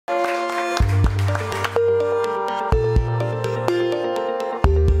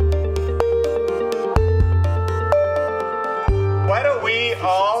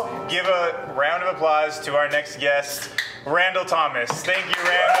applause to our next guest, Randall Thomas. Thank you,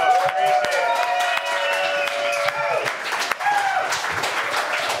 Randall. Appreciate it.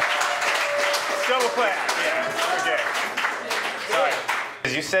 Double clap. Yeah. Okay.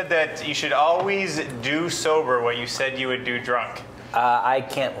 Sorry. You said that you should always do sober what you said you would do drunk. I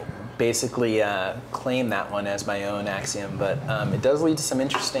can't basically claim that one as my own axiom, but it does lead to some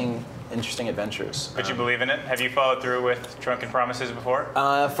interesting adventures. But you believe in it? Have you followed through with drunken promises before?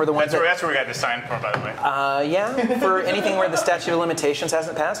 For the ones that's where we got the sign for, by the way. Yeah, for anything where the statute of limitations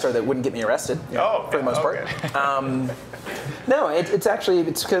hasn't passed or that wouldn't get me arrested. Yeah, for the most part. No, it's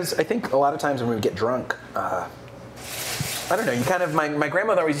because I think a lot of times when we get drunk, I don't know, you kind of, my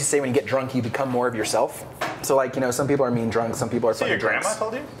grandmother always used to say when you get drunk, you become more of yourself. So like, you know, some people are mean drunk, some people are funny drunks. So your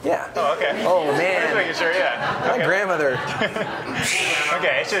grandma told you? Yeah. Oh, okay. Oh, man. Just making sure, yeah. My grandmother.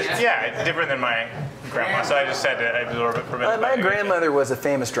 Okay, it's just, yeah, it's different than my grandma, so I just had to absorb it for a minute. My grandmother was a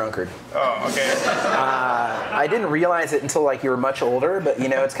famous drunkard. Oh, okay. I didn't realize it until like you were much older, but you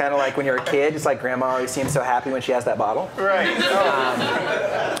know, it's kind of like when you're a kid, it's like grandma always seems so happy when she has that bottle. Right.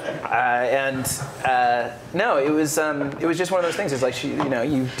 No, it was just one of those things. It's like, you know,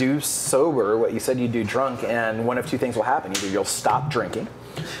 you do sober what you said you'd do drunk, and one of two things will happen. Either you'll stop drinking,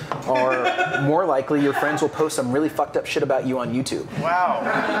 or more likely your friends will post some really fucked up shit about you on YouTube. Wow.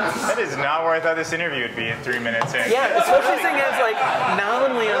 That is not where I thought this interview would be in 3 minutes in. Yeah, especially seeing as like, not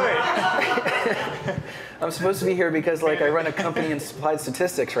only I'm supposed to be here because like I run a company in applied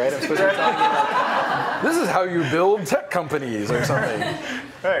statistics, right? I'm supposed to be talking about, this is how you build tech companies or something.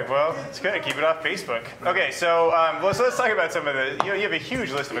 Right, well, it's good. Keep it off Facebook. Okay, so let's talk about some of the, you have a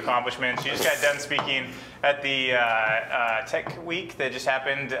huge list of accomplishments. You just got done speaking at the Tech Week that just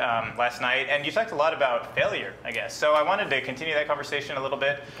happened last night, and you talked a lot about failure, I guess. So I wanted to continue that conversation a little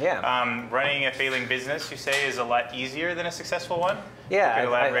bit. Yeah. Running a failing business, you say, is a lot easier than a successful one? Yeah. If you could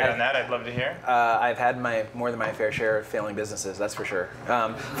elaborate on that, I'd love to hear. I've had more than my fair share of failing businesses, that's for sure.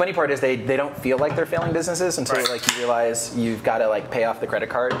 Funny part is they don't feel like they're failing businesses until like you realize you've got to like pay off the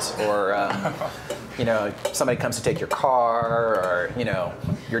credit cards, or you know, somebody comes to take your car, or you know,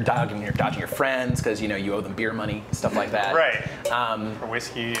 you're dodging your friends because you know you owe them beer money, stuff like that. Right. For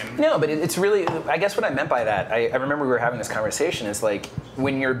whiskey. And no, but it's really, I guess what I meant by that, I remember we were having this conversation, is like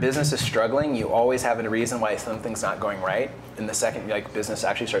when your business is struggling, you always have a reason why something's not going right. And the second like business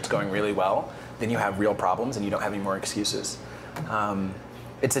actually starts going really well, then you have real problems and you don't have any more excuses.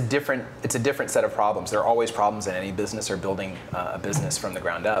 It's a different set of problems. There are always problems in any business or building a business from the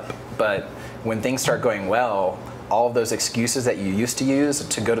ground up. But when things start going well, all of those excuses that you used to use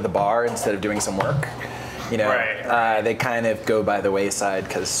to go to the bar instead of doing some work, you know, they kind of go by the wayside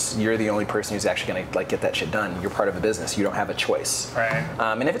because you're the only person who's actually going to like get that shit done. You're part of a business. You don't have a choice. Right.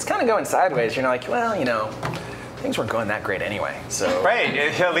 And if it's kind of going sideways, you're like, well, you know, things weren't going that great anyway. So right.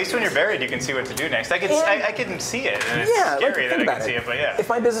 At least when you're buried, you can see what to do next. I can see it. And it's scary that I can see it, but yeah. If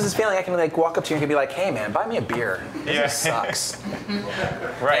my business is failing, I can like walk up to you and be like, "Hey, man, buy me a beer. This sucks."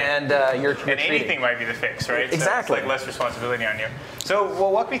 Right. And you're anything might be the fix, right? Exactly. So it's like less responsibility on you. So,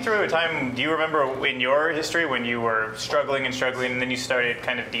 well, walk me through a time. Do you remember in your history when you were struggling, and then you started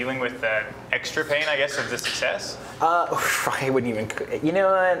kind of dealing with the extra pain, I guess, of the success? I wouldn't even. You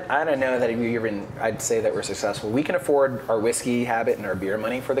know what? I don't know that I'd say that we're successful. We can afford our whiskey habit and our beer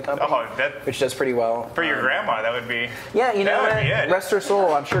money for the company, which does pretty well. For your grandma, that would be. Yeah, you know what? Rest her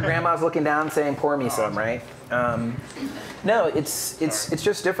soul. I'm sure grandma's looking down saying, "Pour me some," right? No, it's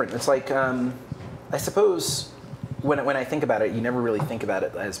just different. It's like I suppose when I think about it, you never really think about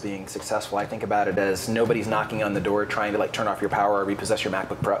it as being successful. I think about it as nobody's knocking on the door trying to like turn off your power or repossess your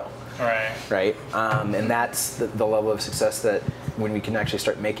MacBook Pro. Right. Right. And that's the level of success that when we can actually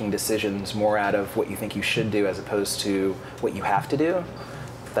start making decisions more out of what you think you should do as opposed to what you have to do.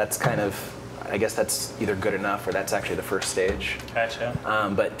 That's kind of, I guess that's either good enough or that's actually the first stage. Gotcha.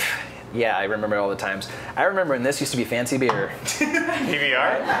 But yeah, I remember all the times. I remember when this used to be fancy beer.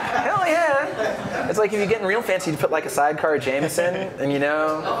 PBR? Hell yeah. It's like if you're getting real fancy, you put like a sidecar Jameson, and you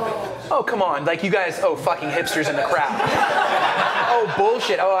know, oh come on, like you guys, oh fucking hipsters in the crowd. Oh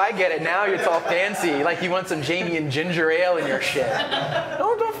bullshit, oh I get it, now it's all fancy, like you want some Jamie and ginger ale in your shit.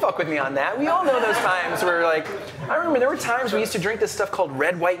 Oh, don't fuck with me on that. We all know those times where like, I remember there were times we used to drink this stuff called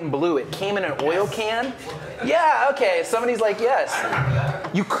red, white, and blue. It came in an oil can. Yeah, okay, somebody's like, yes.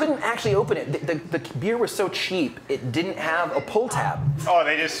 You couldn't actually open it. The beer was so cheap, it didn't have a pull tab. Oh,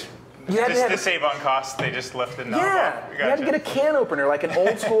 they just to save on cost, they just left the knob off. Gotcha. You had to get a can opener, like an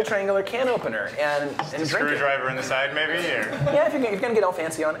old school triangular can opener, and drink screwdriver in the side, maybe? Or? Yeah, if you're gonna get all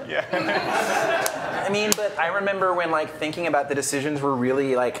fancy on it. Yeah. I mean, but I remember when like thinking about the decisions were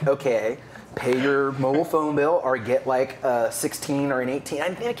really like, okay, pay your mobile phone bill or get like a 16 or an 18. I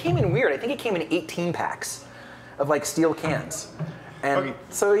mean, it came in weird. I think it came in 18 packs of like steel cans. And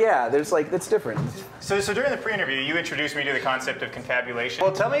so yeah, there's like, it's different. So during the pre-interview, you introduced me to the concept of confabulation.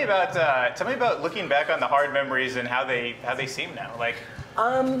 Well, tell me about looking back on the hard memories and how they seem now. Like,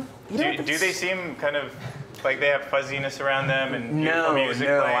 do they seem kind of like they have fuzziness around them and music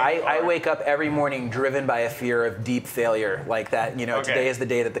playing? I wake up every morning driven by a fear of deep failure, like that. You know, today is the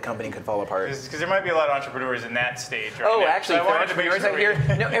day that the company could fall apart. Because there might be a lot of entrepreneurs in that stage right now. Actually, so if there are entrepreneurs out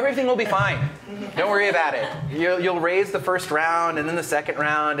here, no, everything will be fine. Don't worry about it. You'll raise the first round, and then the second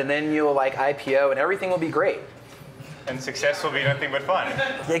round, and then you'll like IPO, and everything will be great. And success will be nothing but fun.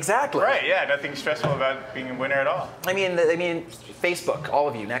 Exactly. Right, yeah, nothing stressful about being a winner at all. I mean, Facebook, all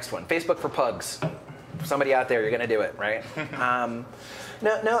of you, next one. Facebook for pugs. Somebody out there, you're going to do it, right?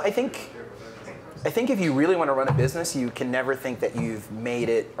 No, I think if you really want to run a business, you can never think that you've made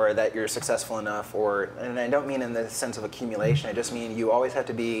it or that you're successful enough. And I don't mean in the sense of accumulation. I just mean you always have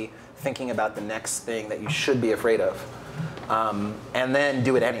to be thinking about the next thing that you should be afraid of, and then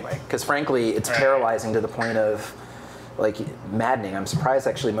do it anyway. Because frankly, it's paralyzing to the point of like maddening. I'm surprised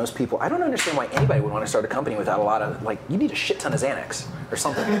actually most people, I don't understand why anybody would want to start a company without a lot of, like, you need a shit ton of Xanax or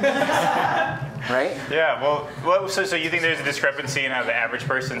something. Right? Yeah, well, so you think there's a discrepancy in how the average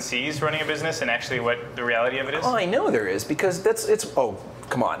person sees running a business and actually what the reality of it is? Oh, I know there is, because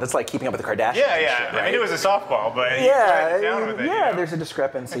come on, that's like keeping up with the Kardashians. Yeah, shit, right? I mean, it was a softball, but there's a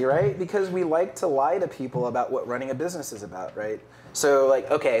discrepancy, right? Because we like to lie to people about what running a business is about, right? So like,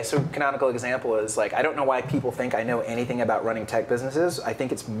 so canonical example is like, I don't know why people think I know anything about running tech businesses. I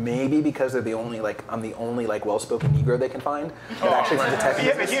think it's maybe because I'm the only well-spoken Negro they can find that actually runs a tech business.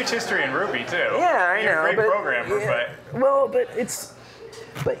 You have a huge history in Ruby too. Yeah, I know. You're a great programmer, but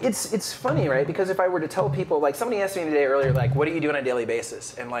it's funny, right? Because if I were to tell people, like somebody asked me today earlier, like, what do you do on a daily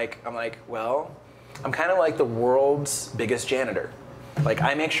basis? And like, I'm like, well, I'm kind of like the world's biggest janitor. Like,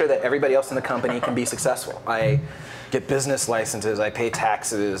 I make sure that everybody else in the company can be successful. I get business licenses, I pay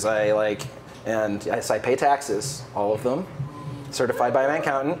taxes, I pay taxes, all of them, certified by an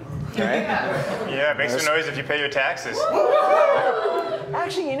accountant, right? Yeah, it makes a noise if you pay your taxes.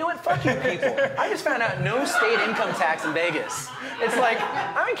 Actually, you know what? Fuck you people. I just found out no state income tax in Vegas. It's like,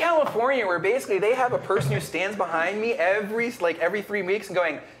 I'm in California where basically they have a person who stands behind me every 3 weeks and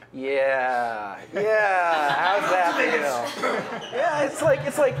going, yeah, how's that feel? Yeah, it's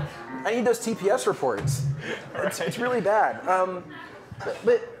like, I need those TPS reports. It's really bad.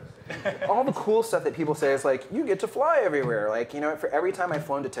 But all the cool stuff that people say is like, you get to fly everywhere. Like, you know, for every time I've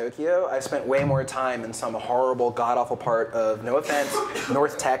flown to Tokyo, I've spent way more time in some horrible, god-awful part of, no offense,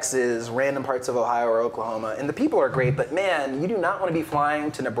 North Texas, random parts of Ohio or Oklahoma. And the people are great, but man, you do not want to be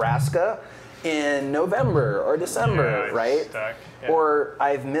flying to Nebraska in November or December, right? Stuck. Yeah. Or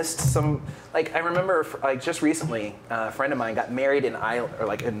I've missed some, like I remember like just recently, a friend of mine got married in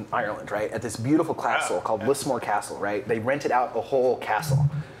Ireland, right? At this beautiful castle called Lismore Castle, right? They rented out a whole castle.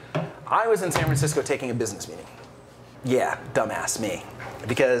 I was in San Francisco taking a business meeting. Yeah, dumbass me.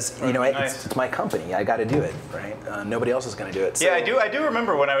 Because, you know, it's my company. I got to do it, right? Nobody else is going to do it. So. Yeah, I do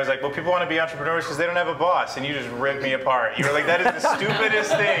remember when I was like, well, people want to be entrepreneurs because they don't have a boss, and you just ripped me apart. You were like, that is the stupidest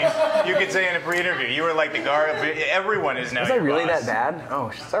thing you could say in a pre-interview. You were like the everyone is now. Was I really that bad?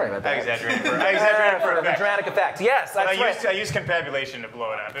 Oh, sorry about that. I exaggerated for the dramatic effect. Yes, that's right. I used confabulation to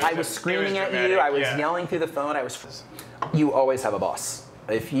blow it up. I was screaming at you. I was yelling through the phone. You always have a boss.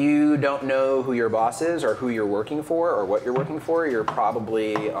 If you don't know who your boss is or who you're working for or what you're working for, you're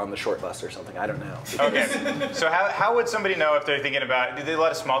probably on the short list or something. I don't know. Okay. So how would somebody know if they're thinking about, there's a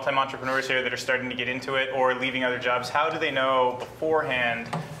lot of small-time entrepreneurs here that are starting to get into it or leaving other jobs. How do they know beforehand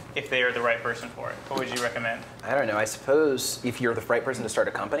if they are the right person for it? What would you recommend? I don't know. I suppose if you're the right person to start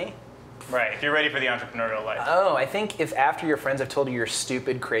a company. Right, if you're ready for the entrepreneurial life. Oh, I think if after your friends have told you you're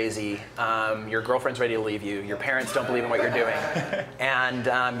stupid, crazy, your girlfriend's ready to leave you, your parents don't believe in what you're doing,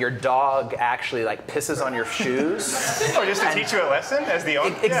 and your dog actually like pisses on your shoes. Oh, just to teach you a lesson as the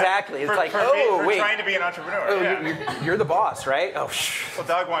owner? Exactly. Yeah. It's for trying to be an entrepreneur. Oh, you're the boss, right? Oh, well,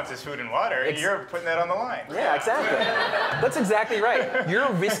 dog wants his food and water. You're putting that on the line. Yeah, exactly. That's exactly right.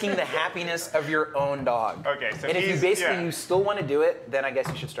 You're risking the happiness of your own dog. Okay, so and if you still want to do it, then I guess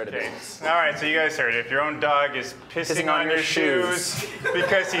you should start a business. All right, so you guys heard it. If your own dog is pissing on your shoes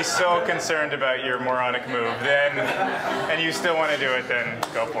because he's so concerned about your moronic move, and you still want to do it, then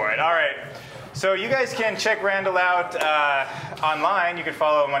go for it. All right. So you guys can check Randall out online. You can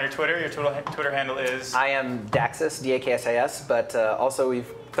follow him on your Twitter. Your Twitter handle is? I am Daxis, D-A-K-S-I-S, but also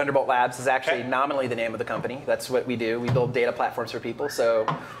Thunderbolt Labs is actually nominally the name of the company. That's what we do. We build data platforms for people. So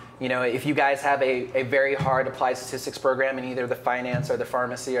You know, if you guys have a very hard applied statistics program in either the finance or the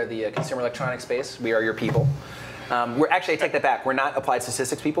pharmacy or the consumer electronics space, we are your people. We're actually, I take that back. We're not applied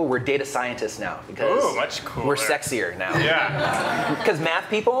statistics people. We're data scientists now because much cooler. We're sexier now. Yeah. Because math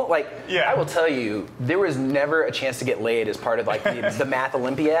people, like, I will tell you, there was never a chance to get laid as part of like the math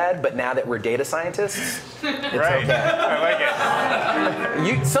Olympiad. But now that we're data scientists, it's okay. I like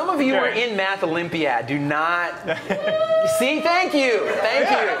it. Some of you are in math Olympiad. Do not see. Thank you. Thank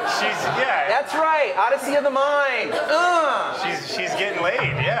you. That's right. Odyssey of the mind. She's getting laid.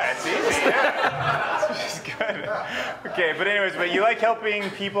 Yeah, it's easy. Yeah. She's good. Okay, but anyways, but you like helping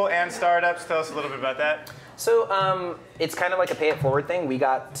people and startups. Tell us a little bit about that. So it's kind of like a pay it forward thing. We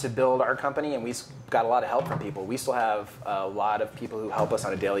got to build our company and we got a lot of help from people. We still have a lot of people who help us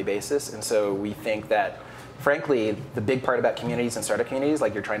on a daily basis. And so we think that, frankly, the big part about communities and startup communities,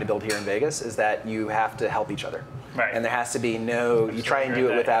 like you're trying to build here in Vegas, is that you have to help each other. Right. And there has to be you try and do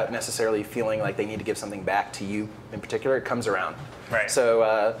it without necessarily feeling like they need to give something back to you in particular. It comes around. Right.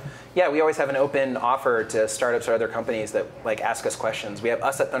 So yeah, we always have an open offer to startups or other companies that like ask us questions. We have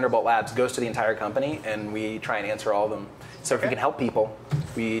us at Thunderbolt Labs goes to the entire company and we try and answer all of them. So if we can help people,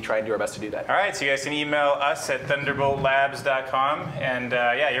 we try and do our best to do that. All right, so you guys can email us at thunderboltlabs.com. And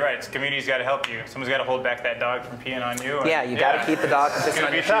yeah, you're right. Community's got to help you. Someone's got to hold back that dog from peeing on you. Yeah, you got to keep the dog from pissing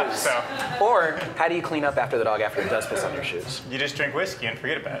on your tough, shoes. So. Or how do you clean up after the dog after it does piss on your shoes? You just drink whiskey and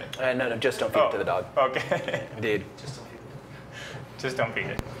forget about it. No, just don't feed it to the dog. Okay. Dude. Just don't feed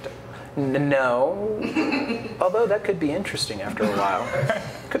it. No. Although that could be interesting after a while.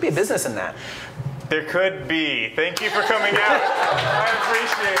 Could be a business in that. There could be. Thank you for coming out. I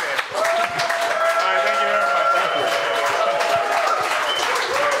appreciate it.